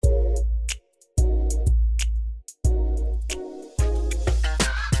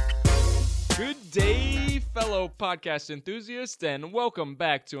Good day, fellow podcast enthusiasts, and welcome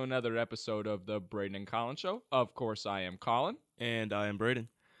back to another episode of the Brayden and Colin Show. Of course, I am Colin. And I am Brayden.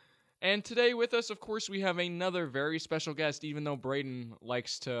 And today with us, of course, we have another very special guest, even though Brayden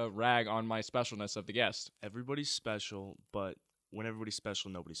likes to rag on my specialness of the guest. Everybody's special, but when everybody's special,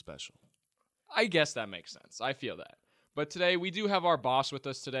 nobody's special. I guess that makes sense. I feel that. But today, we do have our boss with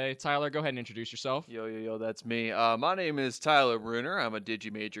us today. Tyler, go ahead and introduce yourself. Yo, that's me. My name is Tyler Bruner. I'm a Digi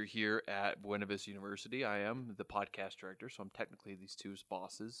major here at Buena Vista University. I am the podcast director, so I'm technically these two's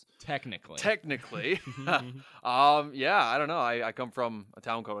bosses. Technically. I don't know. I come from a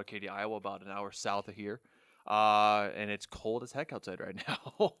town called Arcadia, Iowa, about an hour south of here. And it's cold as heck outside right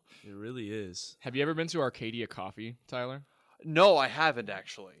now. It really is. Have you ever been to Arcadia Coffee, Tyler? No, I haven't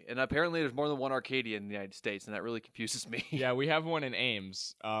actually. And apparently there's more than one Arcadia in the United States, and that really confuses me. Yeah, we have one in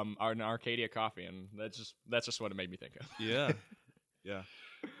Ames, an Arcadia Coffee, and that's just what it made me think of. Yeah. Yeah.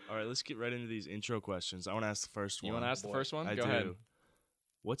 All right, let's get right into these intro questions. I want to ask the first one. You want to ask the first one? I Go do. ahead.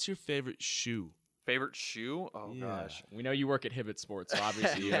 What's your favorite shoe? Favorite shoe? Oh, Yeah. gosh. We know you work at Hibbett Sports, so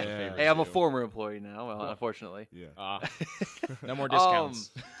obviously you have a Yeah. favorite Hey, I'm a shoe. former employee now, unfortunately. Yeah. No more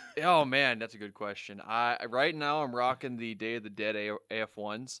discounts. Oh man, that's a good question. Right now I'm rocking the Day of the Dead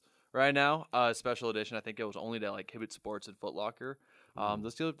AF1s right now, special edition. I think it was only to like Hibbett Sports and Foot Locker.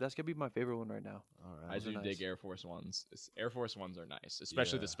 That's gonna be my favorite one right now. All I right. do nice. dig Air Force Ones. Air Force Ones are nice,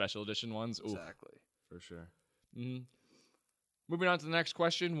 especially Yeah. the special edition ones. Oof. Exactly. For sure. Mhm. Moving on to the next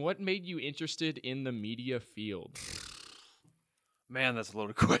question. What made you interested in the media field? Man, that's a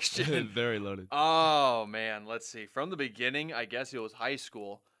loaded question. Very loaded. Oh man, let's see. From the beginning, I guess it was high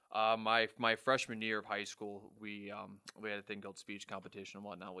school. My freshman year of high school, we had a thing called speech competition and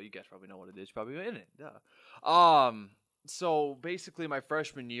whatnot. Well, you guys probably know what it is. Probably in it. Duh. So basically, my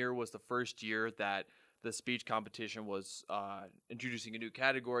freshman year was the first year that the speech competition was introducing a new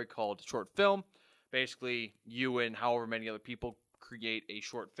category called short film. Basically, you and however many other people create a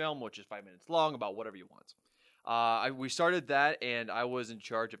short film, which is 5 minutes long, about whatever you want. We started that, and I was in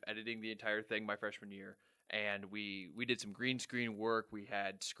charge of editing the entire thing my freshman year. And we did some green screen work. We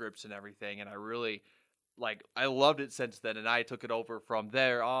had scripts and everything, and I really I loved it since then. And I took it over from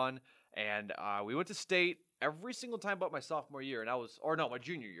there on, and we went to state every single time but my sophomore year, and my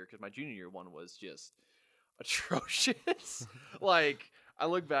junior year, because my junior year one was just atrocious. I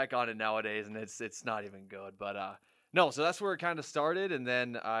look back on it nowadays, and it's not even good. But no, so that's where it kind of started, and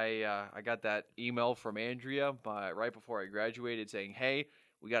then I got that email from Andrea right before I graduated saying, "Hey,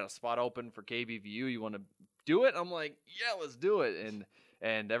 we got a spot open for KBVU. You want to do it?" I'm like, "Yeah, let's do it."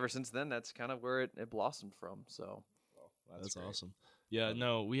 And ever since then, that's kind of where it blossomed from. So That's great. awesome. Yeah,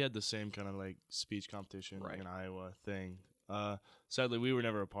 no, we had the same kind of speech competition Right. in Iowa thing. Sadly, we were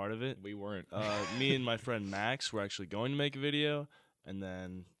never a part of it. We weren't. Me and my friend Max were actually going to make a video, and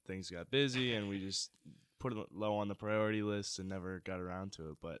then things got busy, and we just put it low on the priority list and never got around to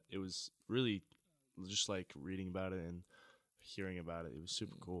it. But it was really just reading about it and hearing about it. It was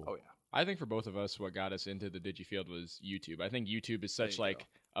super cool. Oh yeah. I think for both of us, what got us into the digifield was YouTube. I think YouTube is such There you go.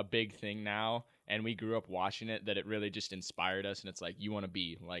 a big thing now, and we grew up watching it that it really just inspired us. And it's like you want to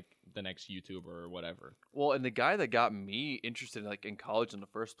be like the next YouTuber or whatever. Well, and the guy that got me interested in college in the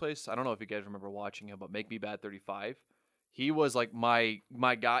first place, I don't know if you guys remember watching him, but Make Me Bad 35. He was my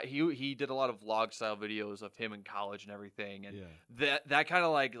guy. He did a lot of vlog style videos of him in college and everything, and Yeah. that kind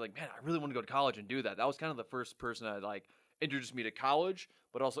of like man, I really want to go to college and do that. That was kind of the first person that introduced me to college,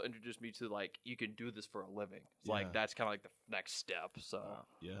 but also introduced me to you can do this for a living. It's Yeah. that's kind of the next step. So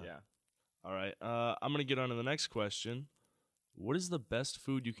Yeah. All right. I'm gonna get on to the next question. What is the best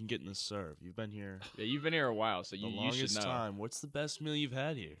food you can get in the serve? You've been here Yeah, you've been here a while, so the you should longest know. time. What's the best meal you've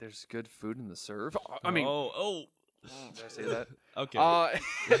had here? there's good food in the serve. I mean, oh, did I say that? okay.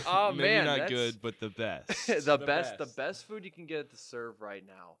 Oh Maybe man, not that's good, but the best. the best. best food you can get at the serve right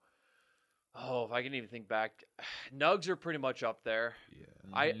now. Oh, if I can even think back, nugs are pretty much up there.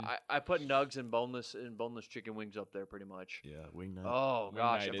 Yeah. I put nugs and boneless chicken wings up there pretty much. Yeah, wing nut. Oh Wing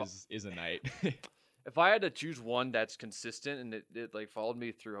gosh, night is a night. if I had to choose one that's consistent and it followed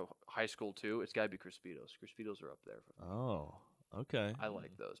me through high school too, it's got to be Crispitos. Crispitos are up there. Oh, okay. I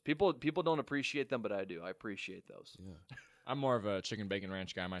like those. People don't appreciate them, but I do. I appreciate those. Yeah. I'm more of a chicken bacon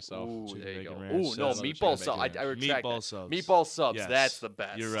ranch guy myself. Ooh, Chicken there you bacon go. ranch, Ooh, that's no, another meatball chicken sub. bacon I retract Meatball that. subs. Meatball subs. Yes. That's the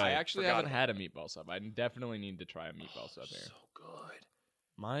best. You're I right. actually Forgot haven't about had a meatball sub. I definitely need to try a meatball sub here. So good.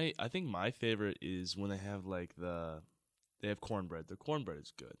 I think my favorite is when they have they have cornbread. The cornbread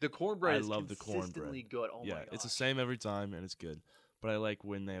is good. The cornbread I is love the cornbread. consistently good. Oh yeah, my god. it's the same every time and it's good. But I like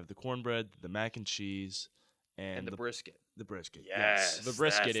when they have the cornbread, the mac and cheese, and the brisket. The brisket. Yes. The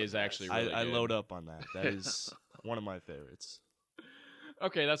brisket that's the is best. actually really I good. load up on that. That is one of my favorites.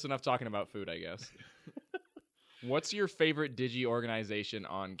 Okay, that's enough talking about food, I guess. What's your favorite digi organization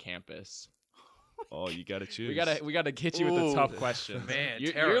on campus? Oh, you gotta choose. We gotta get you with a tough Ooh, question. man,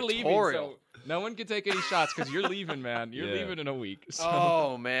 you're leaving, territorial. so no one can take any shots because you're leaving, man. You're Yeah. leaving in a week. So.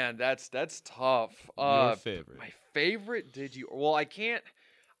 Oh man, that's tough. Your favorite. My favorite well, I can't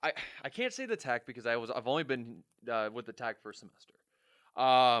say the tech because I've only been with the tech for a semester.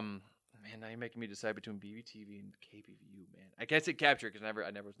 Man, now you're making me decide between BBTV and KPVU, man. I can't say capture because I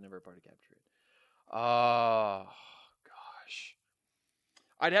was never a part of capture it. Oh gosh,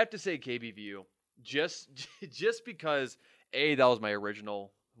 I'd have to say KBVU just because that was my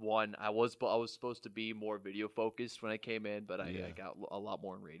original one. I was supposed to be more video focused when I came in, but I got a lot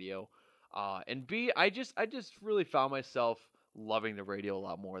more in radio. And B, I just really found myself loving the radio a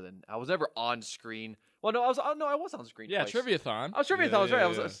lot more than I was ever on screen. Well, no, I was on screen. Yeah, twice. Trivia-thon. I was Trivia-thon. Yeah, I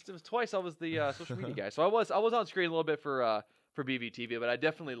was right. yeah, It was twice. I was the social media guy, so I was on screen a little bit for BBTV, but I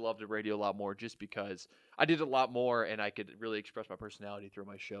definitely loved the radio a lot more just because I did a lot more and I could really express my personality through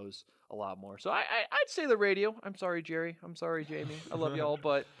my shows a lot more. So I'd say the radio. I'm sorry, Jerry. I'm sorry, Jamie. I love y'all,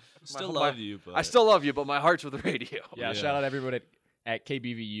 but Still love you, but I still love you, but my heart's with the radio. Yeah, Yeah. shout out everybody at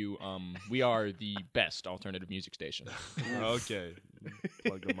KBVU. We are the best alternative music station. Okay.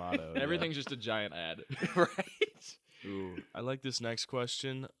 Plug the motto. yeah. Everything's just a giant ad. Right? Ooh, I like this next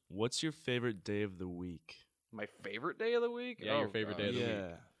question. What's your favorite day of the week? My favorite day of the week? Yeah, your favorite day of the week.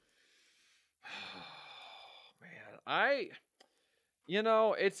 Yeah. Man,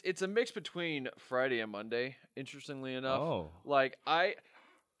 it's a mix between Friday and Monday, interestingly enough. Oh. Like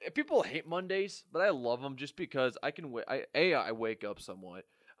people hate Mondays, but I love them just because I can I wake up somewhat.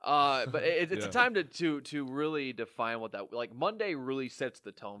 But it's Yeah. a time to really define what that like Monday really sets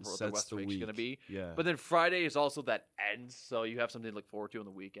the tone for what the Sets rest the of the week's week. gonna be. Yeah. But then Friday is also that ends, so you have something to look forward to on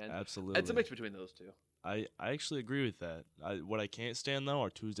the weekend. Absolutely. It's a mix between those two. I actually agree with that. What I can't stand though are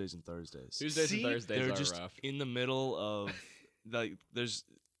Tuesdays and Thursdays. Tuesdays See? and Thursdays They're are just rough. in the middle of like there's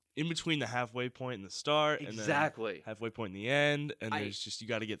in between the halfway point and the start, and Exactly. then halfway point in the end, and I- there's just you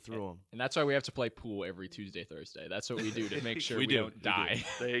got to get through them. And that's why we have to play pool every Tuesday, Thursday. That's what we do to make sure We we do, don't we do. die.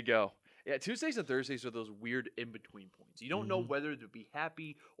 There you go. Yeah, Tuesdays and Thursdays are those weird in-between points. You don't know Mhm. whether to be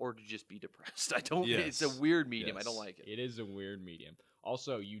happy or to just be depressed. It's a Yes. weird medium. I don't Yes. like it. It is a weird medium.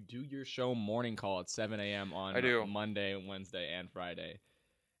 Also, you do your show morning call at 7 a.m. on I do. Monday, Wednesday, and Friday.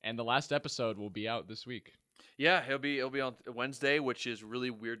 And the last episode will be out this week. Yeah, it'll be on Wednesday, which is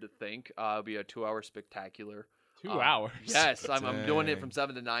really weird to think. It'll be a 2-hour spectacular. 2 hours. Yes, I'm doing it Dang. from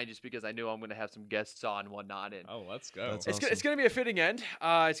 7 to 9 just because I knew I'm going to have some guests on and whatnot. And Oh, let's go. That's it's awesome. going to be a fitting end. It's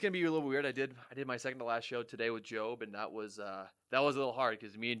going to be a little weird. I did my second to last show today with Job, and that was a little hard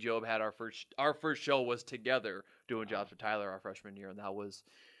because me and Job had our first show was together doing jobs for Tyler our freshman year, and that was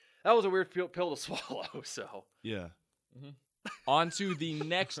a weird pill to swallow. So Yeah. On to the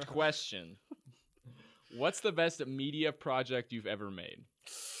next question. What's the best media project you've ever made?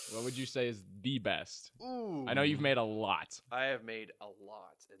 What would you say is the best? ooh, I know you've made a lot. I have made a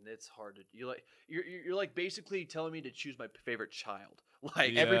lot, and it's hard to you're like basically telling me to choose my favorite child.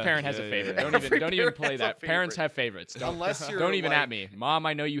 Like Yeah. Every parent has a yeah, favorite. yeah. Don't even Every play parent has a that. Parents favorite. have favorites. Don't, Unless you're don't even like- at me. Mom,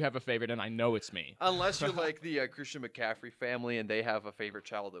 I know you have a favorite, and I know it's me. Unless you're like the Christian McCaffrey family and they have a favorite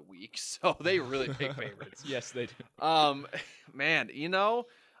child of the week, so they really pick favorites. Yes, they do. Man,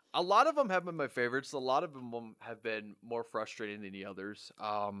 a lot of them have been my favorites. A lot of them have been more frustrating than the others.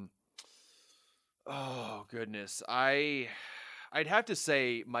 Oh goodness, I'd have to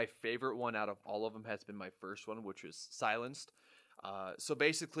say my favorite one out of all of them has been my first one, which was Silenced. So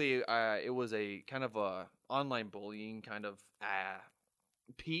basically, it was a kind of a online bullying kind of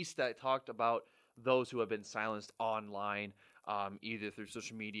piece that talked about those who have been silenced online, either through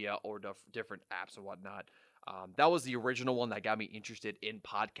social media or different apps and whatnot. That was the original one that got me interested in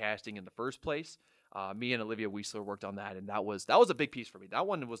podcasting in the first place. Me and Olivia Weisler worked on that, and that was a big piece for me. That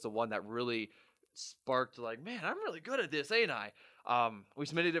one was the one that really sparked like, man, I'm really good at this, ain't I? We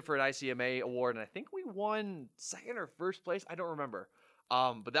submitted it for an ICMA award, and I think we won second or first place. I don't remember.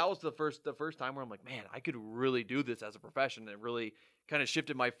 But that was the first time where I'm like, man, I could really do this as a profession. And it really kind of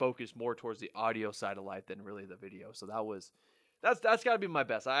shifted my focus more towards the audio side of life than really the video. So that's got to be my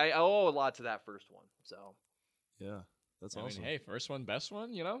best. I owe a lot to that first one. So Yeah. That's I awesome. mean, hey, first one, best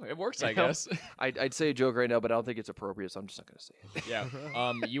one. It works, I You know? guess. I'd say a joke right now, but I don't think it's appropriate, so I'm just not going to say it.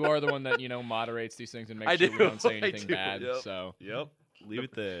 Yeah. You are the one that moderates these things and makes I sure do, we don't say I anything do, bad. yep. So Yep. Leave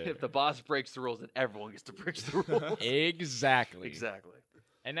it there. If the boss breaks the rules, then everyone gets to break the rules. exactly. Exactly.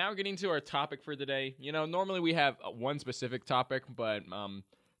 And now getting to our topic for the day. Normally we have one specific topic, but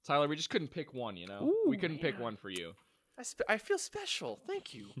Tyler, we just couldn't pick one. We couldn't pick man. one for you. I feel special.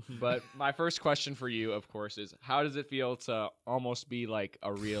 Thank you. But my first question for you, of course, is how does it feel to almost be like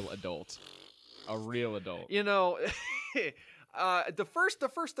a real adult? A real adult. You know, the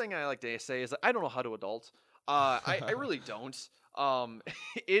first thing I like to say is I don't know how to adult. I really don't.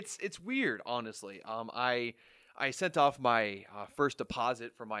 It's weird, honestly. I sent off my first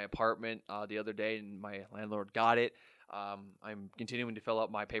deposit for my apartment the other day, and my landlord got it. I'm continuing to fill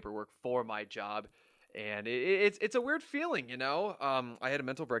out my paperwork for my job, and it's a weird feeling, you know. I had a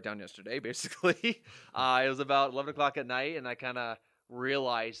mental breakdown yesterday, basically. It was about 11 o'clock at night, and I kind of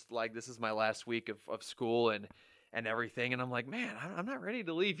realized, like, this is my last week of school and everything, and I'm like, man, I'm not ready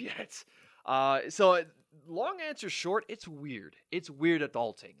to leave yet. So long answer short, it's weird. It's weird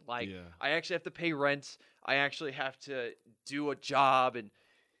adulting. Like, Yeah. I actually have to pay rent. I actually have to do a job, and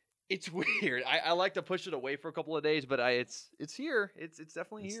it's weird. I like to push it away for a couple of days, but it's here. It's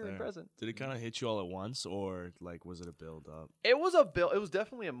definitely It's here and there. present. Did it kind of hit you all at once, or like was it a build up? It was It was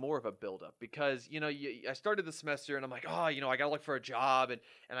definitely more of a buildup because I started the semester and I'm like, oh, I gotta look for a job and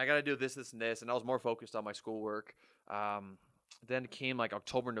I gotta do this, and this, and I was more focused on my schoolwork. Then came like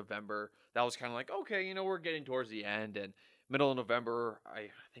October, November. That was kind of like, okay, we're getting towards the end, and middle of November, I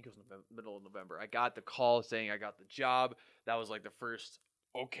think it was middle of November, I got the call saying I got the job. That was like the first,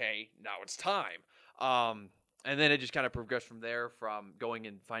 okay, now it's time. And then it just kind of progressed from there, from going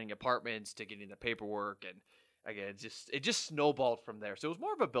and finding apartments to getting the paperwork, and again, it just snowballed from there. So it was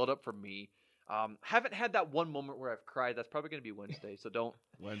more of a buildup for me. Haven't had that one moment where I've cried. That's probably going to be Wednesday. So don't.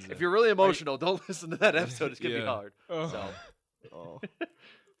 Wednesday. If you're really emotional, don't listen to that episode. It's going to be Yeah. hard. So, Oh.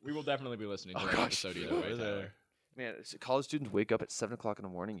 We will definitely be listening to Oh, that gosh. episode either way. We're Tyler. there. man, college students wake up at 7 o'clock in the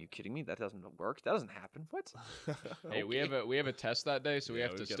morning. You kidding me? That doesn't work. That doesn't happen. What? Hey, we have a test that day, so we Yeah,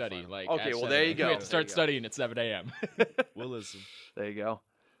 have to we've got a study. final. Like, Okay, at well, 7 there you a.m. go. We have to start There you go. studying at 7 a.m. We'll listen. There you go.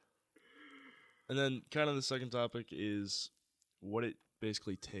 And then kind of the second topic is what it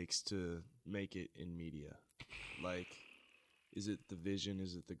basically takes to make it in media. Like, is it the vision?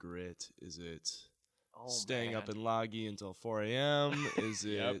 Is it the grit? Is it Oh, staying up man. in Loggy until 4 a.m.? Is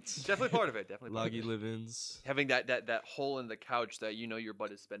Yep. it Definitely part of it. Definitely part of Loggy it. live-ins? Having that hole in the couch that your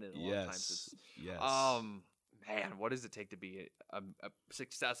butt is spending a lot of times. Yes. Man, what does it take to be a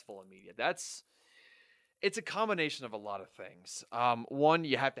successful in media? It's a combination of a lot of things. One,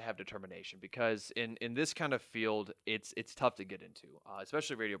 you have to have determination, because in this kind of field, it's tough to get into,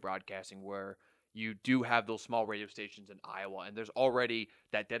 especially radio broadcasting, where you do have those small radio stations in Iowa, and there's already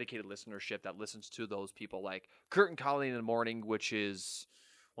that dedicated listenership that listens to those people, like Kurt and Colin in the morning, which is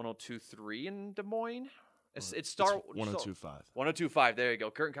 102.3 in Des Moines. It's 1025. 102.5. There you go.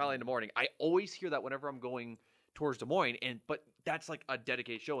 Kurt and Colin in the morning. I always hear that whenever I'm going towards Des Moines, but that's like a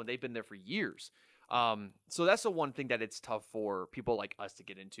dedicated show, and they've been there for years. So that's the one thing that it's tough for people like us to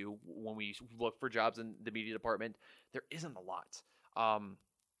get into when we look for jobs in the media department. There isn't a lot.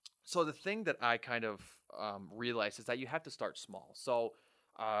 So the thing that I kind of realized is that you have to start small. So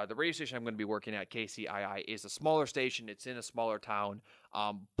the radio station I'm going to be working at, KCII, is a smaller station. It's in a smaller town,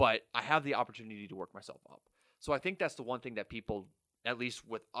 but I have the opportunity to work myself up. So I think that's the one thing that people, at least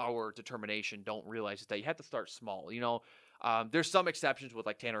with our determination, don't realize, is that you have to start small. There's some exceptions with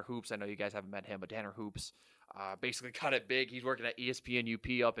like Tanner Hoops. I know you guys haven't met him, but Tanner Hoops basically got it big. He's working at ESPN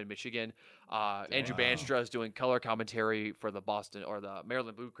UP up in Michigan. Andrew Banstra is doing color commentary for the Boston or the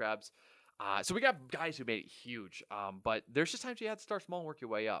Maryland Blue Crabs. So we got guys who made it huge. But there's just times you have to start small and work your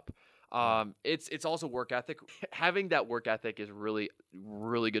way up. It's also work ethic. Having that work ethic is really,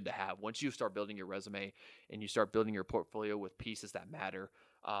 really good to have. Once you start building your resume and you start building your portfolio with pieces that matter,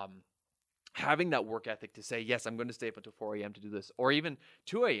 having that work ethic to say, yes, I'm going to stay up until 4 a.m. to do this, or even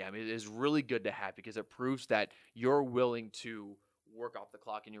 2 a.m. is really good to have, because it proves that you're willing to work off the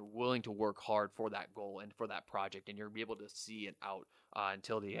clock and you're willing to work hard for that goal and for that project, and you're able to see it out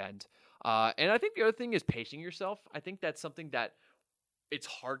until the end. And I think the other thing is pacing yourself. I think that's something that it's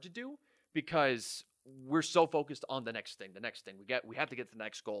hard to do, because we're so focused on the next thing. We have to get to the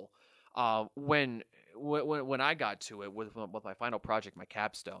next goal. When I got to it with my final project, my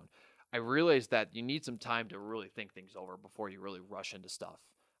capstone, I realized that you need some time to really think things over before you really rush into stuff.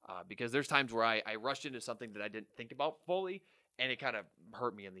 Because there's times where I rushed into something that I didn't think about fully, and it kind of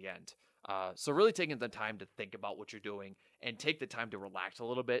hurt me in the end. So really taking the time to think about what you're doing and take the time to relax a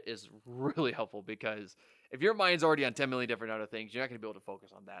little bit is really helpful, because if your mind's already on 10 million different other things, you're not going to be able to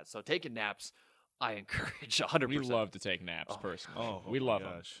focus on that. So taking naps, I encourage 100%. We love to take naps, personally. Oh, we my love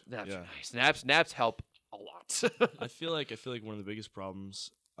them. gosh. Naps Yeah. are nice. Naps help a lot. I feel like one of the biggest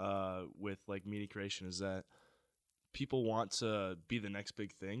problems with like media creation is that people want to be the next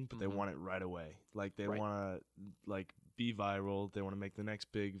big thing, but they want it right away. Like they Right. want to like be viral. They want to make the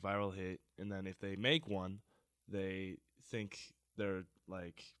next big viral hit, and then if they make one, they think they're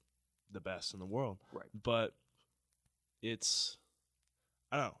like the best in the world. Right. But it's,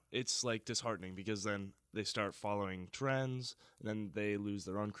 I don't know, it's like disheartening because then they start following trends and then they lose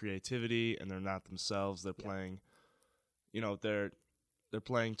their own creativity and they're not themselves. They're playing, they're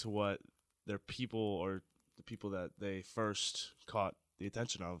playing to what their people or the people that they first caught the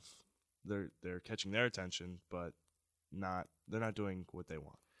attention of. They're catching their attention, but they're not doing what they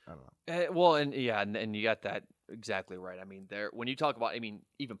want. I don't know. And you got that exactly right. I mean, when you talk about, even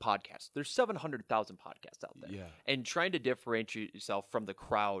podcasts, there's 700,000 podcasts out there. Yeah. And trying to differentiate yourself from the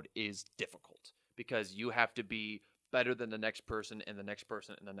crowd is difficult because you have to be better than the next person and the next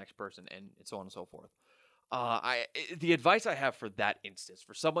person and the next person and so on and so forth. The advice I have for that instance,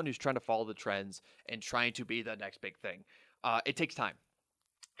 for someone who's trying to follow the trends and trying to be the next big thing, it takes time.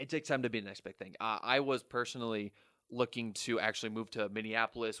 It takes time to be the next big thing. I was personally looking to actually move to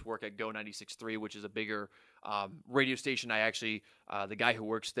Minneapolis, work at Go 96.3, which is a bigger radio station. The guy who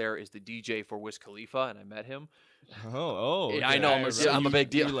works there is the DJ for Wiz Khalifa, and I met him. Oh, yeah, I know. I'm a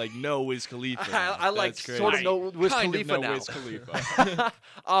big deal. You like know Wiz Khalifa. I like sort of know Wiz Khalifa now. Wiz Khalifa.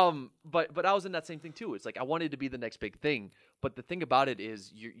 But I was in that same thing too. It's like I wanted to be the next big thing, but the thing about it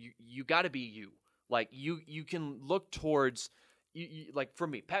is you got to be you. Like you can look towards. Like for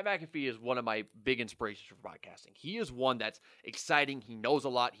me, Pat McAfee is one of my big inspirations for podcasting. He is one that's exciting. He knows a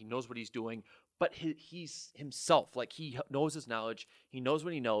lot. He knows what he's doing, but he's himself. Like he knows his knowledge. He knows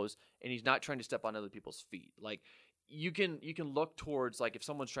what he knows, and he's not trying to step on other people's feet. Like you can look towards, like if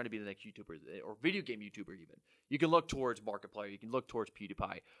someone's trying to be the next YouTuber or video game YouTuber even, you can look towards Markiplier. You can look towards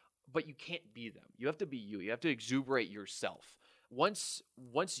PewDiePie, but you can't be them. You have to be you. You have to exuberate yourself. Once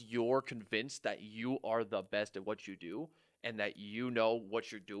you're convinced that you are the best at what you do, and that you know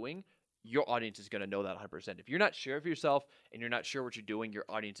what you're doing, your audience is going to know that 100%. If you're not sure of yourself and you're not sure what you're doing, your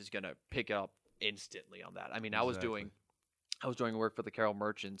audience is going to pick it up instantly on that. I mean, Exactly. I was doing work for the Carroll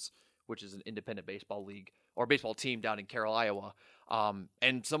Merchants, which is an independent baseball league or baseball team down in Carroll, Iowa.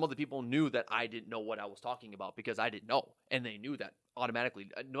 And some of the people knew that I didn't know what I was talking about because I didn't know. And they knew that automatically.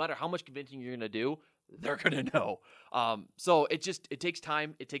 No matter how much convincing you're going to do, they're going to know. So it takes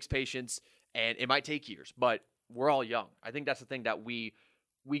time, it takes patience, and it might take years, but we're all young. I think that's the thing that we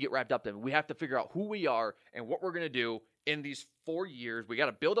get wrapped up in. We have to figure out who we are and what we're going to do in these 4 years. We got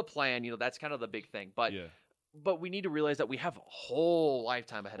to build a plan. That's kind of the big thing. But we need to realize that we have a whole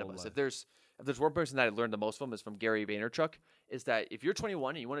lifetime ahead of us. If there's one person that I learned the most from is from Gary Vaynerchuk, is that if you're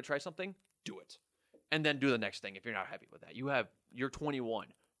 21 and you want to try something, do it. And then do the next thing if you're not happy with that. You're 21.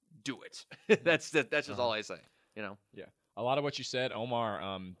 Do it. That's just all I say, Yeah. A lot of what you said, Omar,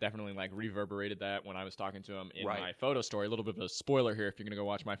 definitely like reverberated that when I was talking to him in my photo story. A little bit of a spoiler here if you're going to go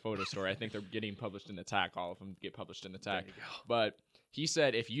watch my photo story. I think they're getting published in Attack. All of them get published in Attack. But he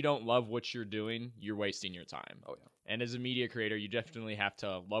said if you don't love what you're doing, you're wasting your time. Oh, yeah. And as a media creator, you definitely have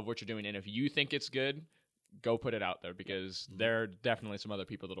to love what you're doing. And if you think it's good, go put it out there because there are definitely some other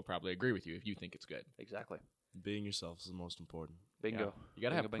people that will probably agree with you if you think it's good. Exactly. Being yourself is the most important. Bingo. Yeah. You got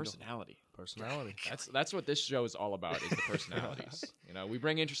to have Bingo. personality. Personality. That's what this show is all about is the personalities. We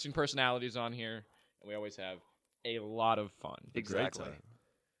bring interesting personalities on here, and we always have a lot of fun. Exactly. Great time.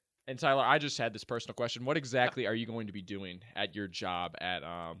 And Tyler, I just had this personal question. What exactly are you going to be doing at your job at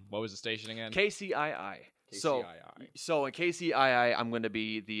what was the station again? KCII. So in KCII, I'm going to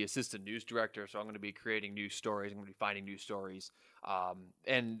be the assistant news director. So I'm going to be creating news stories. I'm going to be finding news stories.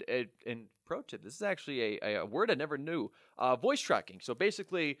 And pro tip, this is actually a word I never knew. Voice tracking. So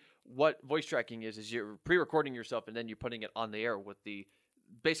basically, what voice tracking is you're pre-recording yourself and then you're putting it on the air with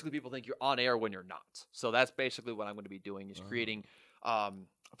basically people think you're on air when you're not. So that's basically what I'm going to be doing is creating,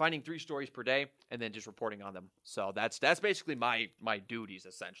 finding 3 stories per day and then just reporting on them. So that's basically my duties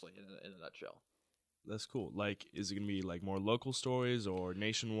essentially in a nutshell. That's cool. Like, is it going to be like more local stories or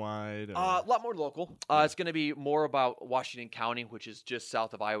nationwide? Or? A lot more local. It's going to be more about Washington County, which is just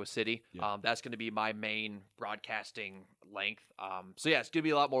south of Iowa City. Yeah. That's going to be my main broadcasting length. So yeah, it's going to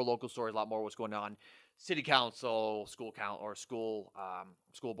be a lot more local stories, a lot more what's going on, city council, school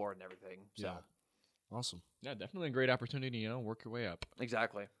school board, and everything. So Yeah. Awesome. Yeah, definitely a great opportunity. Work your way up.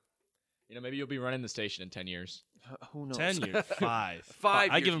 exactly. Maybe you'll be running the station in 10 years. Who knows? 10 years. 5.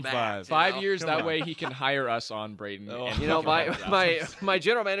 5 I years give him max, 5. 5 years. Come That on. way he can hire us on Brayden. Oh. and You know, we can help my out. my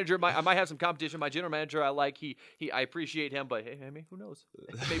general manager, I might have some competition. My general manager, I appreciate him, but hey, who knows?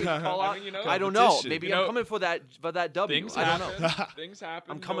 Maybe call out. I don't know. Competition. Maybe I'm coming for that W. Things I don't happen. know. Things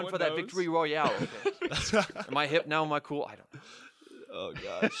happen. I'm No coming one for that knows. victory royale. Okay. Am I hip now? Am I cool? I don't know. Oh,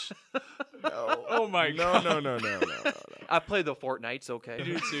 gosh. No. Oh my god. No. I play the Fortnites, I okay?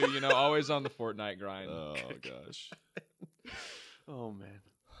 do too. Always on the Fortnite grind. Oh, gosh. Oh, man.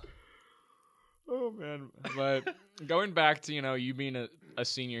 Oh man! But going back to you being a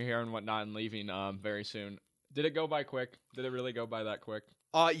senior here and whatnot and leaving very soon, did it go by quick? Did it really go by that quick?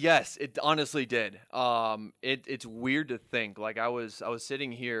 Yes, it honestly did. It's weird to think. Like I was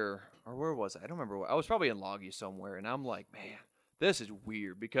sitting here, or where was I? I don't remember. I was probably in Loggy somewhere, and I'm like, man, this is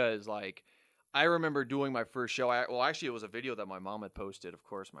weird because like I remember doing my first show. Actually, it was a video that my mom had posted. Of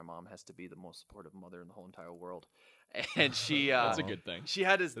course, my mom has to be the most supportive mother in the whole entire world, and she that's a good thing. She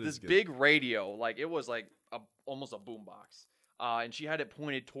had this big radio, like it was like almost a boombox. And she had it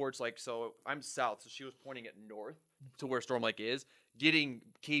pointed towards so I'm south, so she was pointing it north to where Storm Lake is, getting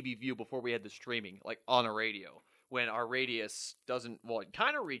KB view before we had the streaming on a radio when our radius doesn't. Well, it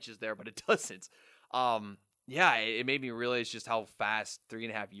kind of reaches there, but it doesn't. Yeah, it made me realize just how fast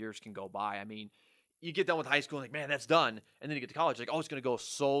 3.5 years can go by. I mean, you get done with high school, and man, that's done, and then you get to college, it's gonna go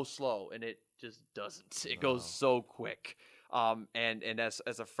so slow, and it just doesn't. It goes so quick. And as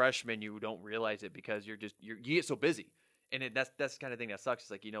a freshman, you don't realize it because you get so busy. And that's the kind of thing that sucks.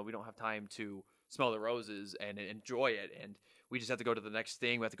 It's we don't have time to smell the roses and enjoy it. And we just have to go to the next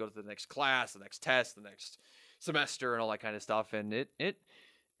thing. We have to go to the next class, the next test, the next semester, and all that kind of stuff. And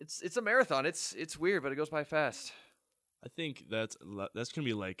it's a marathon. It's weird, but it goes by fast. I think that's going to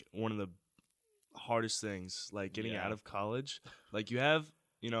be one of the hardest things, getting out of college. You have,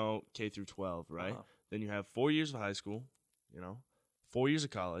 K through 12, right? Uh-huh. Then you have 4 years of high school, 4 years of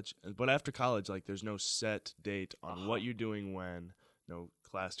college, but after college, there's no set date on what you're doing when, no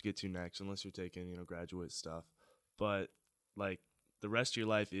class to get to next, unless you're taking, graduate stuff. But the rest of your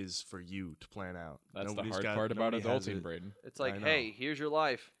life is for you to plan out. That's the hard part about adulting, Brayden. It's hey, here's your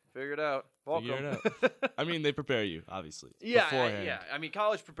life. Figure it out. Welcome. Figure it out. I mean, they prepare you, obviously. Yeah, beforehand. yeah. I mean,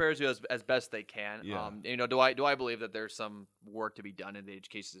 college prepares you as best they can. Yeah. Do I believe that there's some work to be done in the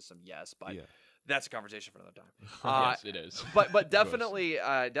education system? Yes, but. Yeah. That's a conversation for another time. Yes, it is. But definitely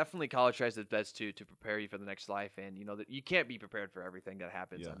college tries its best to prepare you for the next life, and that you can't be prepared for everything that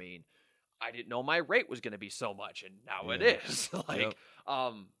happens. Yeah. I mean, I didn't know my rate was going to be so much, and now it is.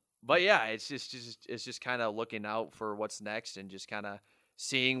 But yeah, it's just kind of looking out for what's next and just kind of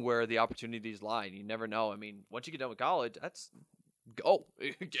seeing where the opportunities lie. And you never know. I mean, once you get done with college, that's go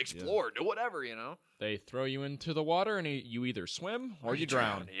explore, do whatever. They throw you into the water and you either swim or you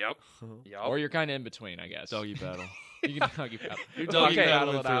drown. Yep. Or you're kind of in between, I guess. Doggy paddle. You can doggy paddle. You're doggy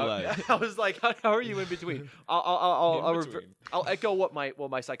paddling through life. I was like, how are you in between? I'll echo what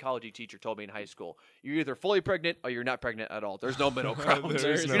my psychology teacher told me in high school. You're either fully pregnant or you're not pregnant at all. There's no middle ground.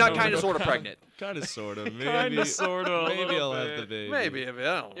 You're not kind of sort of pregnant. Kind of sort of. Kind of sort of. Maybe I'll have the baby. Maybe if I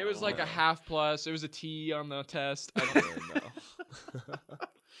don't know. It was like a half plus. It was a T on the test. I don't really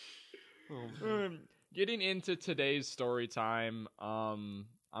know. Getting into today's story time, I'm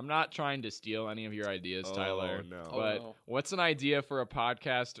not trying to steal any of your ideas, Tyler. No. But what's an idea for a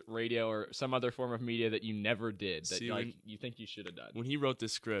podcast, radio, or some other form of media that you never did that you think you should have done? When he wrote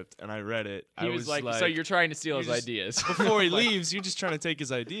this script and I read it, I was like, so you're trying to steal his ideas. Before he leaves, you're just trying to take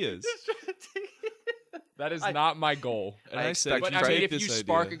his ideas. That is not my goal. And I said, but I mean, if you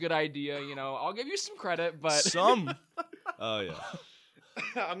spark a good idea, I'll give you some credit, but... Some? Oh, yeah.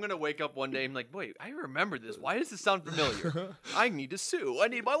 I'm going to wake up one day and be like, wait, I remember this. Why does this sound familiar? I need to sue. I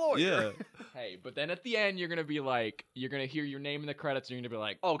need my lawyer. Yeah. Hey, but then at the end, you're going to be like, you're going to hear your name in the credits and you're going to be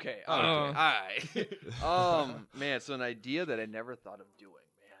like, okay. All right. Man, so an idea that I never thought of doing,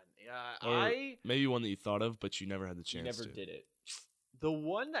 man. Maybe one that you thought of, but you never had the chance to. You never did it. The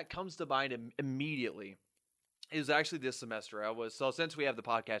one that comes to mind immediately is actually this semester. Since we have the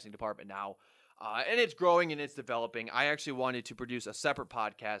podcasting department now, and it's growing and it's developing, I actually wanted to produce a separate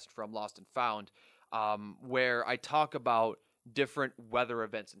podcast from Lost and Found where I talk about different weather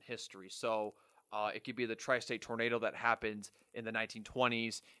events in history. So it could be the tri-state tornado that happened in the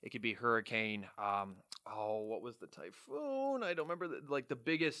 1920s. It could be hurricane. What was the typhoon? I don't remember. The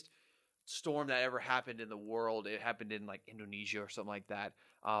biggest storm that ever happened in the world. It happened in Indonesia or something like that.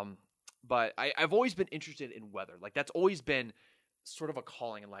 But I've always been interested in weather. That's always been sort of a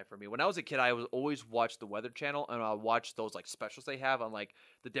calling in life for me. When I was a kid, I was always watched the Weather Channel, and I watched those specials they have on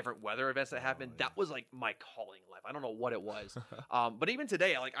the different weather events that happened. Yeah. That was my calling in life. I don't know what it was. But even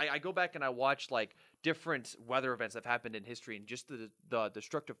today, I go back and I watch different weather events that have happened in history, and just the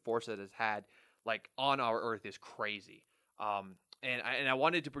destructive force that it has had on our earth is crazy. And I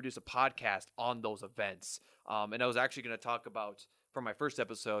wanted to produce a podcast on those events. And I was actually going to talk about, for my first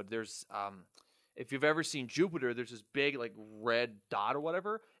episode, there's if you've ever seen Jupiter, there's this big red dot or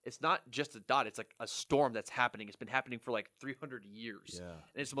whatever. It's not just a dot. It's a storm that's happening. It's been happening for 300 years. Yeah.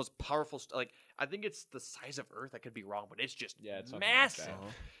 And it's the most powerful. I think it's the size of Earth. I could be wrong, but it's just massive.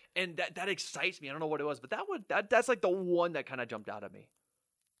 Like and that excites me. I don't know what it was, but that's the one that kind of jumped out at me.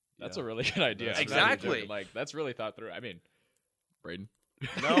 That's a really good idea. Exactly. Like that's really thought through. I mean, Brayden.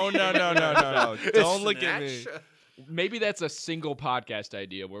 No. Don't look at me. Maybe that's a single podcast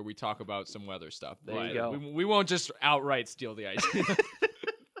idea where we talk about some weather stuff. There you go. We won't just outright steal the idea.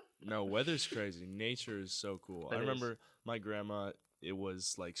 No, weather's crazy. Nature is so cool. I remember my grandma, it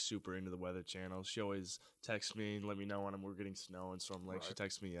was like super into the Weather Channel. She always texts me and let me know when we're getting snow in Storm Lake. She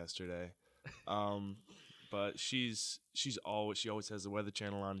texted me yesterday. But she always has the Weather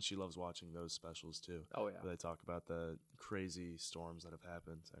Channel on, and she loves watching those specials too. Oh yeah. Where they talk about the crazy storms that have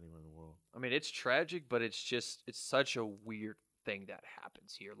happened anywhere in the world. I mean, it's tragic, but it's such a weird thing that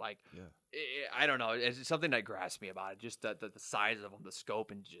happens here. Like, I don't know. It's something that grasps me about it. Just the size of them, the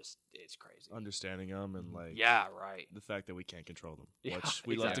scope, and just it's crazy. Understanding them and like right. The fact that we can't control them. Yeah, Which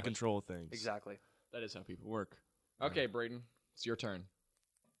we love to control things. Exactly. That is how people work. Okay, Brayden, it's your turn.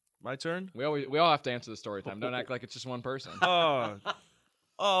 My turn? We all have to answer the story time. Don't act like it's just one person.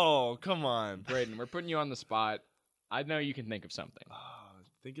 Oh, come on. Brayden, we're putting you on the spot. I know you can think of something.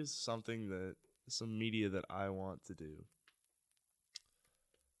 Think of some media that I want to do.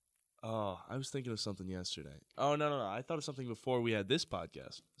 Oh, I was thinking of something yesterday. Oh, no. I thought of something before we had this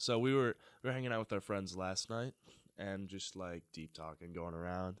podcast. So we were hanging out with our friends last night and just like deep talking, going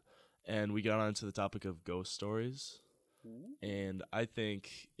around. And we got onto the topic of ghost stories. And I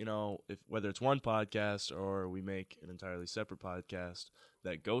think, whether it's one podcast or we make an entirely separate podcast,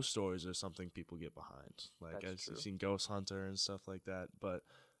 that ghost stories are something people get behind. Like I've seen Ghost Hunter and stuff like that. But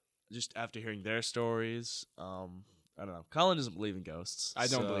just after hearing their stories, I don't know. Colin doesn't believe in ghosts. I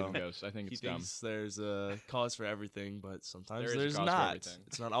don't believe in ghosts. I think it's dumb. He thinks there's a cause for everything, but sometimes there's a cause not. for everything.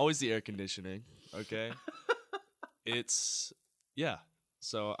 It's not always the air conditioning, okay?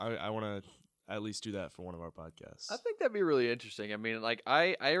 So I want to at least do that for one of our podcasts. I think that'd be really interesting. I mean, like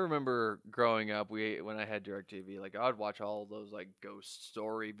I remember growing up, when I had DirecTV, like I would watch all those like ghost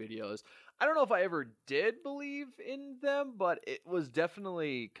story videos. I don't know if I ever did believe in them, but it was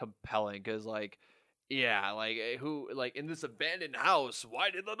definitely compelling because like, yeah, like in this abandoned house, why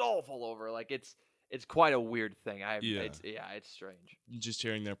did the doll fall over? Like it's quite a weird thing. It's strange. Just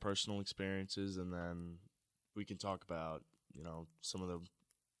hearing their personal experiences, and then we can talk about some of the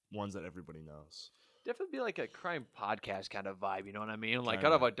ones that everybody knows. Definitely be like a crime podcast kind of vibe, you know what I mean? Like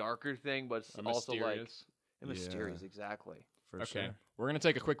kind of a darker thing, but it's also mysterious. Mysterious, exactly. For sure. We're going to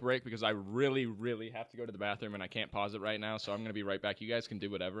take a quick break because I really, really have to go to the bathroom and I can't pause it right now, so I'm going to be right back. You guys can do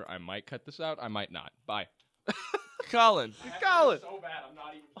whatever. I might cut this out. I might not. Bye. Colin. Colin. So bad. I'm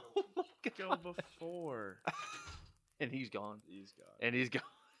not even Oh my God. Go before. And he's gone. He's gone. And he's gone.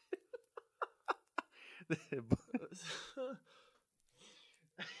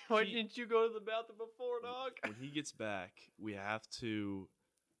 Why didn't you go to the bathroom before, dog? When he gets back, we have to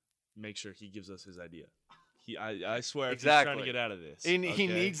make sure he gives us his idea. I swear, if he's trying to get out of this. He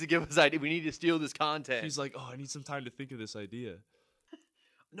needs to give us idea. We need to steal this content. He's like, I need some time to think of this idea.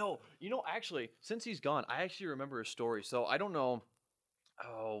 No, actually, since he's gone, I actually remember a story. So I don't know,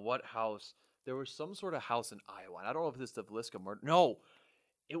 what house. There was some sort of house in Iowa. And I don't know if it's the Valiska murder. No,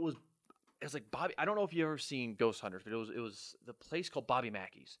 it was like Bobby. I don't know if you've ever seen Ghost Hunters, but it was the place called Bobby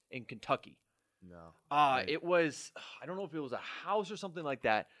Mackey's in Kentucky. No. It was. I don't know if it was a house or something like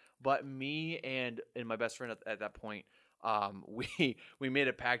that. But me and my best friend at that point, we made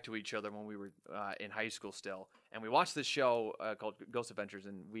a pact to each other when we were in high school still, and we watched this show called Ghost Adventures,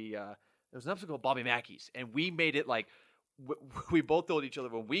 and there was an episode called Bobby Mackey's, and we made it like we both told each other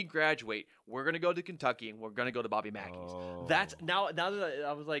when we graduate, we're gonna go to Kentucky and we're gonna go to Bobby Mackey's. Oh. That's now that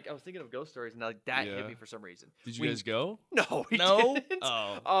I was thinking of ghost stories, and like that hit me for some reason. Did you guys go? No, we no. didn't.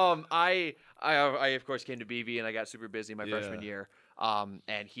 Oh. I of course came to BV and I got super busy my freshman year.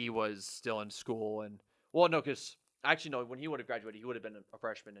 And he was still in school, and when he would have graduated, he would have been a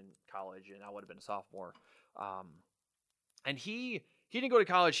freshman in college, and I would have been a sophomore. And he didn't go to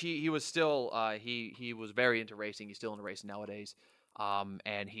college. He was still he was very into racing. He's still into racing nowadays.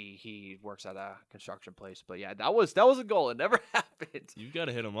 And he works at a construction place. But yeah, that was a goal. It never happened. You got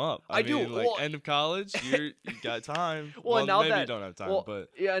to hit him up. I do. Like end of college, you got time. Well, now maybe that you don't have time, but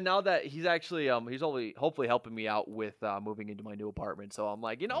yeah, now that he's actually he's hopefully helping me out with moving into my new apartment. So I'm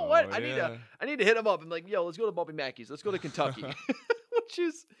like, you know what? I need to hit him up. I'm like, yo, let's go to Bobby Mackey's. Let's go to Kentucky. Which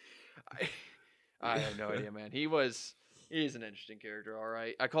is I have no idea, man. He's an interesting character, all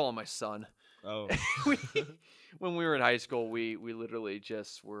right. I call him my son. Oh. When we were in high school, we literally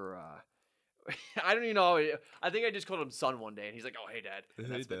just were. I don't even know. I think I just called him son one day, and he's like, "Oh, hey, Dad."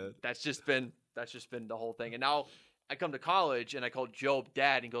 Hey, Dad. That's just been the whole thing. And now I come to college, and I call Job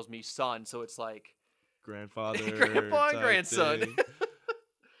Dad, and he calls me son. So it's like grandfather, grandpa, and grandson. Thing.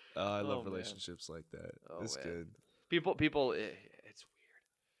 I love relationships like that. Oh, it's man. good. People. It's weird.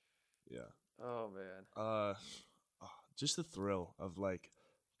 Yeah. Oh man. Just the thrill of like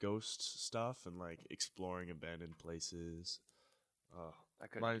ghost stuff and like exploring abandoned places. I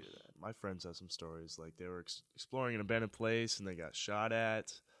couldn't do that. My friends have some stories like they were exploring an abandoned place and they got shot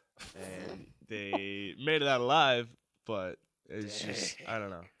at, and they made it out alive, but it's just I don't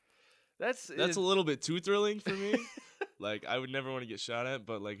know. That's a little bit too thrilling for me. Like I would never want to get shot at,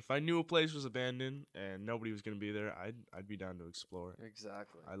 but like if I knew a place was abandoned and nobody was gonna be there, I'd be down to explore.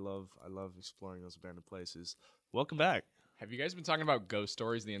 Exactly. I love exploring those abandoned places. Welcome back. Have you guys been talking about ghost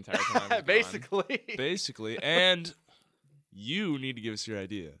stories the entire time? Basically, and you need to give us your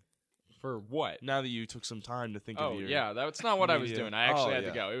idea. For what? Now that you took some time to think of your... Oh, yeah, that's not what I was doing. I actually had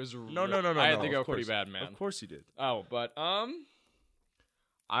to go. It was No, I had to go pretty bad, man. Of course you did. Oh, but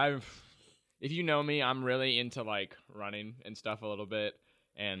if you know me, I'm really into like running and stuff a little bit,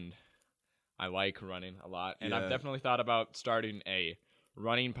 and I like running a lot. And I've definitely thought about starting a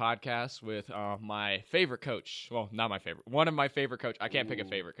running podcast with my favorite coach. Well, not my favorite. One of my favorite coach. I can't pick a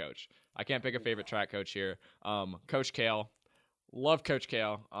favorite coach. I can't pick a favorite track coach here. Coach Kale. Love Coach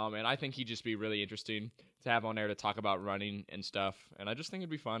Kale. And I think he'd just be really interesting to have on there to talk about running and stuff. And I just think it'd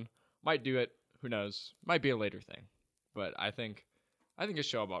be fun. Might do it. Who knows? Might be a later thing. But I think a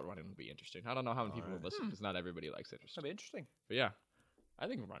show about running would be interesting. I don't know how many people would listen because not everybody likes it. That'd be interesting. But yeah, I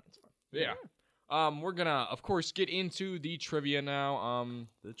think running's fun. But yeah. We're gonna, of course, get into the trivia now.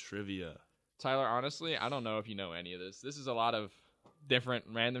 The trivia. Tyler, honestly, I don't know if you know any of this. This is a lot of different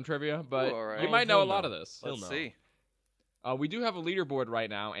random trivia, but all right. you might know a lot of this. Let's see. We do have a leaderboard right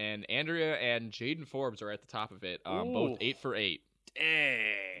now, and Andrea and Jaden Forbes are at the top of it, both 8 for 8. Dang.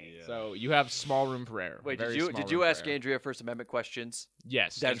 Yeah. So you have small room for error. Wait, did you ask Andrea First Amendment questions?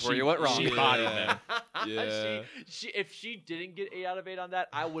 Yes. That's where you went wrong. She bodied them. Yeah. If she didn't get 8 out of 8 on that,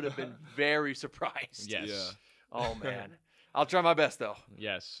 I would have been very surprised. Yes. Yeah. Oh man. I'll try my best though.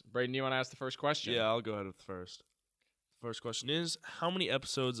 Yes. Brayden, you want to ask the first question? Yeah, I'll go ahead with the first. First question is, how many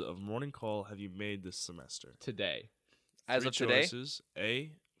episodes of Morning Call have you made this semester? Today. As 3 of today? choices,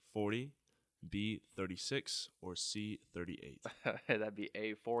 A, 40, B, 36, or C, 38. That'd be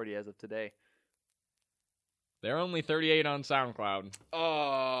A40 as of today. They're only 38 on SoundCloud.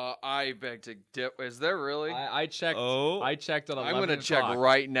 I beg to dip. Is there really? I checked. Oh. I checked at 11 I'm gonna check o'clock.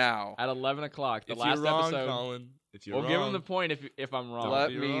 Right now. At 11 o'clock. The If last you're wrong, episode. Colin. If you're We'll wrong, give him the point if I'm wrong. Let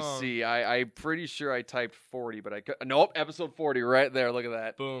be me wrong. see. I'm pretty sure I typed 40, but I could. Nope, episode 40 right there. Look at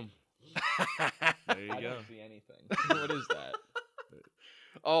that. boom. There you I go. don't see anything. What is that?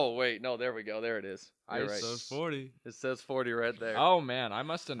 Oh wait, no, there we go. There it is. You're right. Episode 40. It says 40 right there. Oh man, I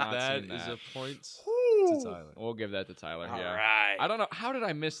must have not That seen that. is a point Woo. to Tyler. We'll give that to Tyler. All yeah. right. I don't know. How did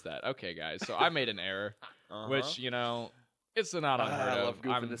I miss that? Okay, guys. So I made an error, which it's not unheard I of. love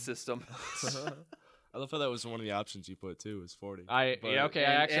goofing the system. I love how that was one of the options you put too. Was 40. I But-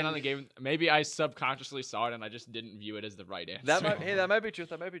 accidentally gave. Maybe I subconsciously saw it and I just didn't view it as the right answer. that might be true.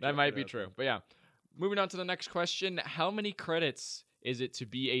 That might be true. That might be true. But yeah, moving on to the next question: how many credits is it to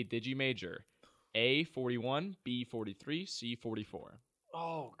be a Digimajor? A 41, B 43, C 44.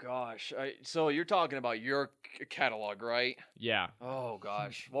 Oh gosh. So you're talking about your catalog, right? Yeah. Oh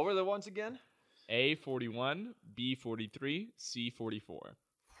gosh. What were the ones again? A 41, B 43, C 44.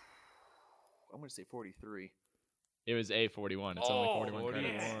 I'm gonna say 43. It was A 41. It's only 41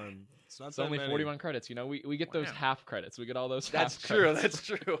 credits. 41. It's not It's that only many. 41 credits. You know, we get those Wow. half credits. We get all those That's half true. credits. That's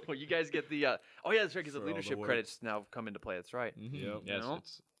true. You guys get the. Oh yeah, that's right. Because the For all the leadership work. credits now come into play. That's right. Mhm. Yep. Yes, know?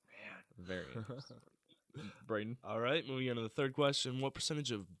 it's very interesting. Brayden. All right, moving on to the third question. What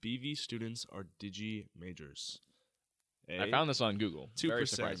percentage of BV students are Digi majors? A, I found this on Google. 2%, Very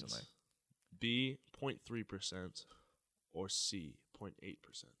surprisingly. B, 0.3%, or C,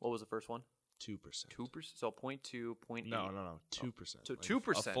 0.8%. What was the first one? 2%. 2%. So 0.2, 0.8. No, 2%. So Like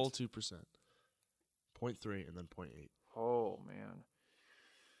 2%. A full 2%. 0.3 and then 0.8. Oh man.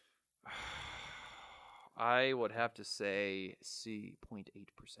 I would have to say C, 0.8%.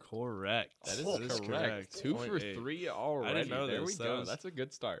 Correct. That is correct. 2 for 0.8. 3 already. know there this. we That go. was- That's a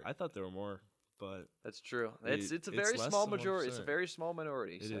good start. I thought there were more, but That's true. It- It's a it's very less small than majority. It's a 1%. very small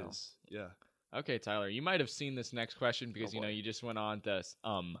minority. it so. is. Yeah. Okay, Tyler, you might have seen this next question because Oh, boy. you just went on to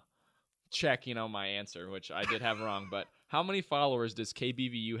check my answer, which I did have wrong. But how many followers does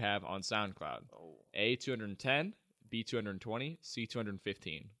KBVU have on SoundCloud? Oh. A 210, B 220, C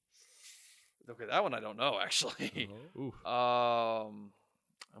 215. Okay, that one I don't know actually. Ooh, I'm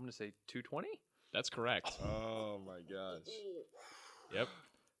gonna say 220. that's correct. Oh my gosh. Yep.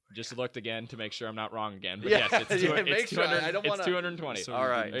 Just looked again to make sure I'm not wrong again. But Yeah, yes, it's, yeah, it's make sure. 200, I don't it's wanna- 220. So All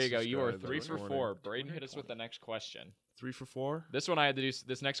right. There you go. You are subscribe 3 that for morning. 4. Brayden, hit us with the next question. 3 for 4? This one I had to do.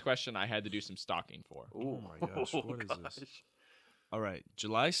 This next question I had to do some stalking for. Oh my gosh, what is this? All right.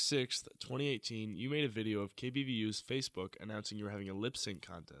 July 6th, 2018, you made a video of KBVU's Facebook announcing you were having a lip sync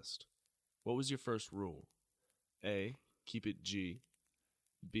contest. What was your first rule? A, keep it G.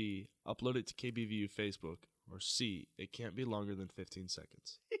 B, upload it to KBVU Facebook. Or C, it can't be longer than 15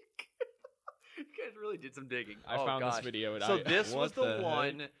 seconds. You guys really did some digging. I found this video. And So this was What the the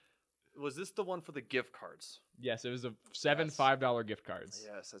one. heck? Was this the one for the gift cards? Yes, it was a 7 Yes. $5 gift cards.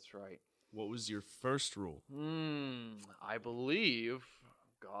 Yes, that's right. What was your first rule? I believe,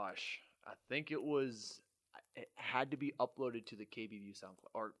 gosh, I think it had to be uploaded to the KBVU SoundCloud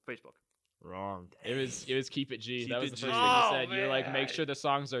or Facebook. Wrong. It was keep it G. Keep That was it the G. first thing you Oh, said. You're like, make man. sure the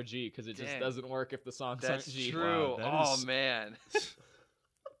songs are G because it just Dang. doesn't work if the songs That's aren't G. true. Wow, that Oh is- man.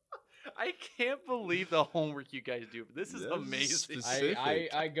 I can't believe the homework you guys do. This is That is amazing. specific.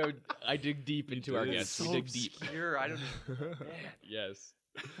 I dig deep into our It is guests. We so dig deep. obscure. I don't even. Man. Yes.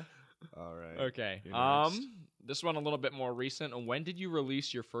 All right. Okay. You're next. This one a little bit more recent. When did you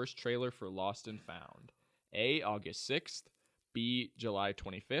release your first trailer for Lost and Found? A, August 6th. B, July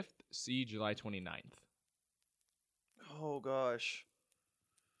 25th. C, July 29th. Oh gosh.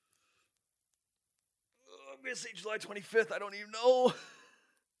 I'm gonna say July 25th. I don't even know.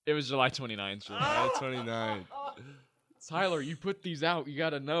 It was July 29th. July 29th. Tyler, you put these out. You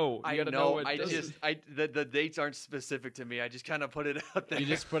gotta know. You I gotta know. what I this just, is. the dates aren't specific to me. I just kind of put it out there. You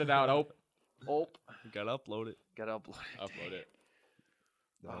just put it out. oh, You gotta upload it. gotta upload it. Upload it.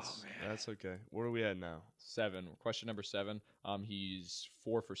 That's, man. that's okay. Where are we at now? 7. Question number 7. He's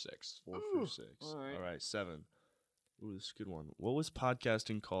 4 for 6. 4 Ooh, for 6. all right. All right, 7. Ooh, this is a good one. What was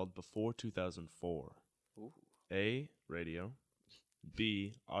podcasting called before 2004? Ooh. A, radio.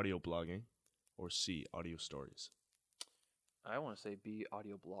 B, audio blogging. Or C, audio stories. I want to say B,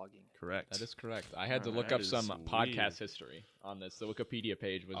 audio blogging. Correct. That is correct. I had to Alright. look up That some is podcast weird. history on this. The Wikipedia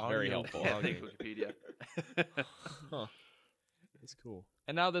page was very Audio helpful. blogging. Thanks, Wikipedia. Huh. That's cool.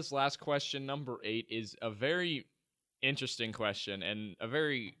 And now this last question, number 8, is a very interesting question and a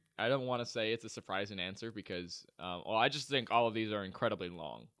very, I don't want to say it's a surprising answer because, well, I just think all of these are incredibly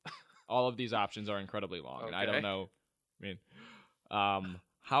long. All of these options are incredibly long, and I don't Okay. know. I mean,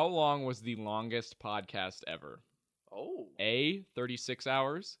 how long was the longest podcast ever? Oh. A, 36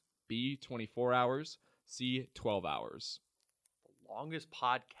 hours. B, 24 hours. C, 12 hours. The longest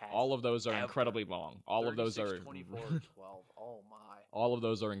podcast. All of those are ever. incredibly long. All of those 36, are 24, 12. Oh my. all of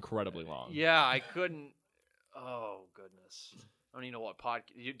those are incredibly long. Yeah, I couldn't. Oh goodness. I don't even know what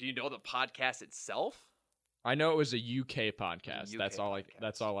podcast. Do you know the podcast itself? I know it was a UK podcast. UK That's all podcast.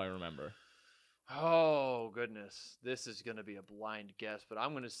 that's all I remember. Oh goodness, this is gonna be a blind guess, but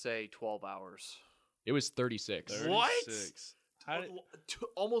I'm gonna say 12 hours. It was 36. 36. What? How did,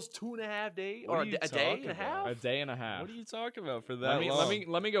 Almost 2.5 days, What or are you a day talking and a half. A day and a half. what are you talking about for that let me long?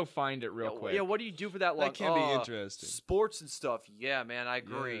 let me go find it real yeah, quick. Yeah, what do you do for that long? That can be interesting. Sports and stuff. Yeah, man, I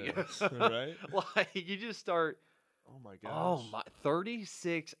agree. Yes, right? Like you just start. Oh my gosh. Oh my,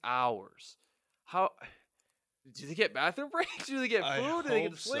 36 hours. How? Do they get bathroom breaks? Do they get I food? Do they get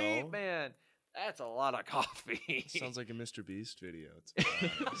hope sleep? so. Man, that's a lot of coffee. Sounds like a Mr. Beast video.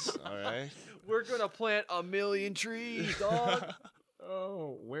 It's all right. We're gonna plant 1,000,000 trees, dog.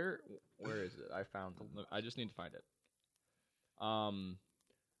 Oh, where is it? I found it. I just need to find it.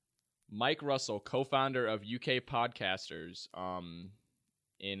 Mike Russell, co-founder of UK Podcasters,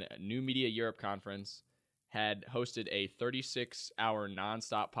 in New Media Europe Conference, had hosted a 36-hour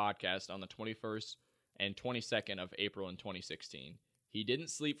nonstop podcast on the 21st and 22nd of April in 2016. He didn't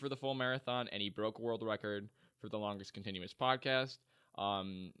sleep for the full marathon, and he broke a world record for the longest continuous podcast.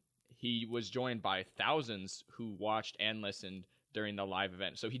 He was joined by thousands who watched and listened during the live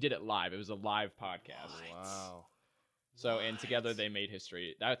event. So he did it live. It was a live podcast. Wow. So, and together they made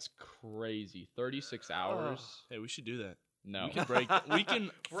history. That's crazy. 36 hours? Hey, we should do that. No. We can break. We can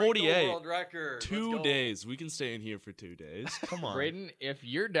Break the 48. world record. Let's 2 go. days. We can stay in here for 2 days. Come on. Brayden, if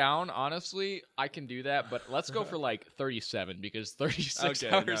you're down, honestly, I can do that. But let's go for like 37 because 36 Okay,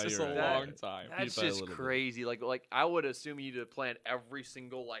 hours no, is you're a right. long time. That's by a just little bit. crazy. Like I would assume you to plan every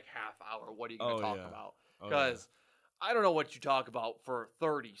single like half hour. What are you gonna Oh, talk yeah. about? Oh, Because I don't know what you talk about for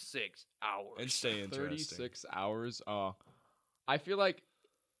 36 hours. yeah. And stay interesting. 36 hours. I feel like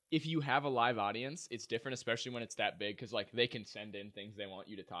if you have a live audience, it's different, especially when it's that big, because like they can send in things they want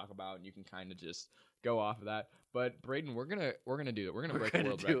you to talk about, and you can kind of just go off of that. But Brayden, we're gonna do it. We're gonna break a gonna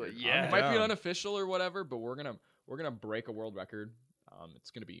world do record. it, yeah. It might be Down. unofficial or whatever, but we're gonna break a world record. It's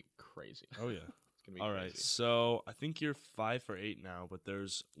gonna be crazy. Oh yeah. It's gonna be All crazy. right. So I think you're 5 for 8 now, but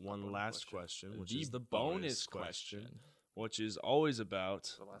there's one bonus last question. question, which The is the bonus question. which is always about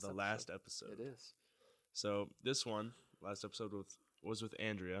The the last last episode. It is. So this one, last episode was with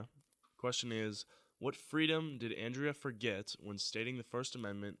Andrea. Question is, What freedom did Andrea forget when stating the First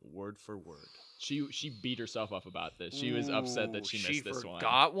Amendment word for word? She beat herself up about this. She was upset that she missed this one. She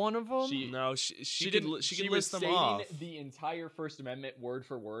forgot one of them? She could list them off. The entire First Amendment word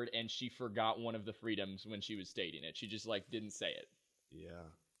for word, and she forgot one of the freedoms when she was stating it. She just didn't say it. Yeah.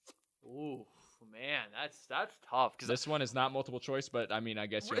 Ooh. Man, that's tough. Cause this one is not multiple choice, but I mean, I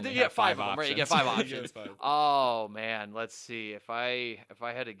guess you only get have five of them, options. right? You get 5 options. Oh man, let's see. If I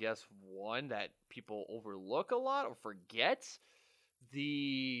had to guess one that people overlook a lot or forget,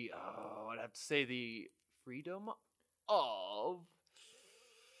 I'd have to say the freedom of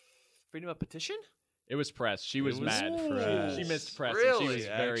petition. It was press. She was mad. Press. She missed press. Really? And she was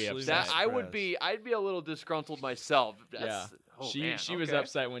very upset. I'd be a little disgruntled myself. Yeah. She was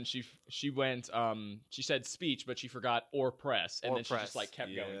upset when she went. She said speech, but she forgot or press, and then she just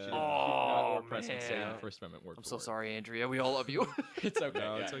kept going. She forgot or press and say the First Amendment word. I'm so sorry, Andrea. We all love you. It's okay.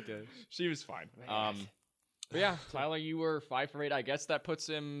 No, it's okay. She was fine. But yeah, Tyler, you were 5 for 8. I guess that puts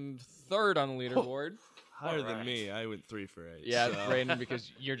him 3rd on the leaderboard. Higher than me. I went 3 for 8. Yeah, so. Brayden,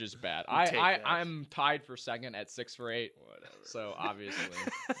 because you're just bad. I'm tied for 2nd at 6 for 8. Whatever. So obviously,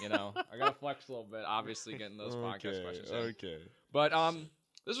 I gotta flex a little bit. Obviously, getting those podcast questions. Okay. But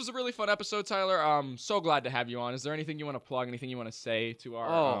this was a really fun episode, Tyler. So glad to have you on. Is there anything you want to plug? Anything you want to say to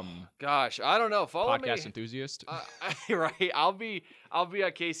our gosh, I don't know. Follow podcast me. enthusiast. Right. I'll be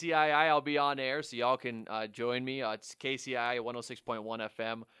at KCII. I'll be on air, so y'all can join me. It's KCII 106.1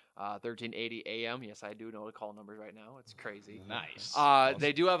 FM. 1380 AM. Yes, I do know the call numbers right now. It's crazy. Nice. Awesome.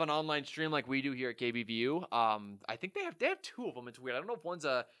 They do have an online stream like we do here at KBVU. I think they have 2 of them. It's weird. I don't know if one's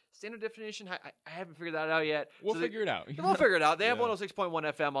a standard definition. I haven't figured that out yet. We'll figure it out. We'll figure it out. They have 106.1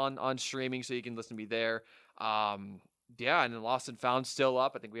 FM on streaming, so you can listen to me there. And then Lost and Found still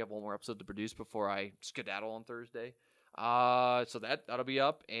up. I think we have one more episode to produce before I skedaddle on Thursday. So that'll be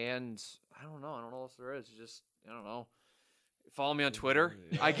up. And I don't know what else there is. It's just, I don't know. Follow me on Twitter,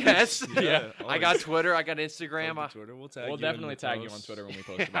 I guess. Yeah. I got Twitter. I got Instagram. Twitter. We'll definitely tag you on Twitter when we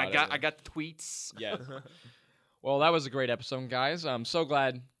post about it. I got tweets. Yeah. Well, that was a great episode, guys. I'm so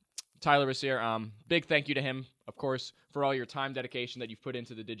glad Tyler was here. Big thank you to him, of course, for all your time dedication that you've put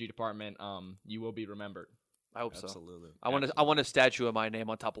into the Digi department. You will be remembered. I hope so. Absolutely. I want a statue of my name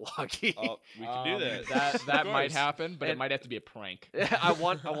on top of Locky. Oh, we can do that. That might happen, but it might have to be a prank. I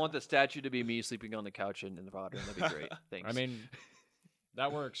want the statue to be me sleeping on the couch in the pod room. That'd be great. Thanks. I mean,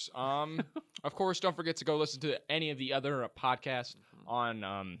 that works. Of course, don't forget to go listen to any of the other podcasts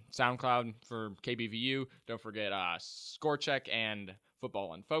on SoundCloud for KBVU. Don't forget Score Check and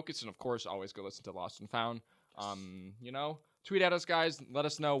Football Unfocused, and of course, always go listen to Lost and Found. Tweet at us, guys. Let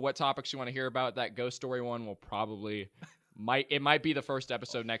us know what topics you want to hear about. That ghost story one will probably might be the first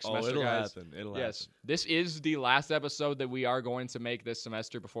episode next semester, it'll guys. It'll happen. Yes, this is the last episode that we are going to make this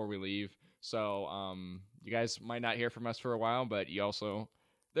semester before we leave. So you guys might not hear from us for a while, but you also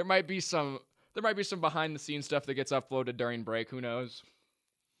there might be some behind the scenes stuff that gets uploaded during break. Who knows?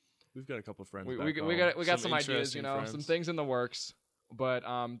 We've got a couple of friends. We got some ideas, some things in the works. But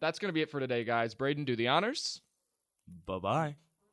that's gonna be it for today, guys. Brayden, do the honors. Bye-bye.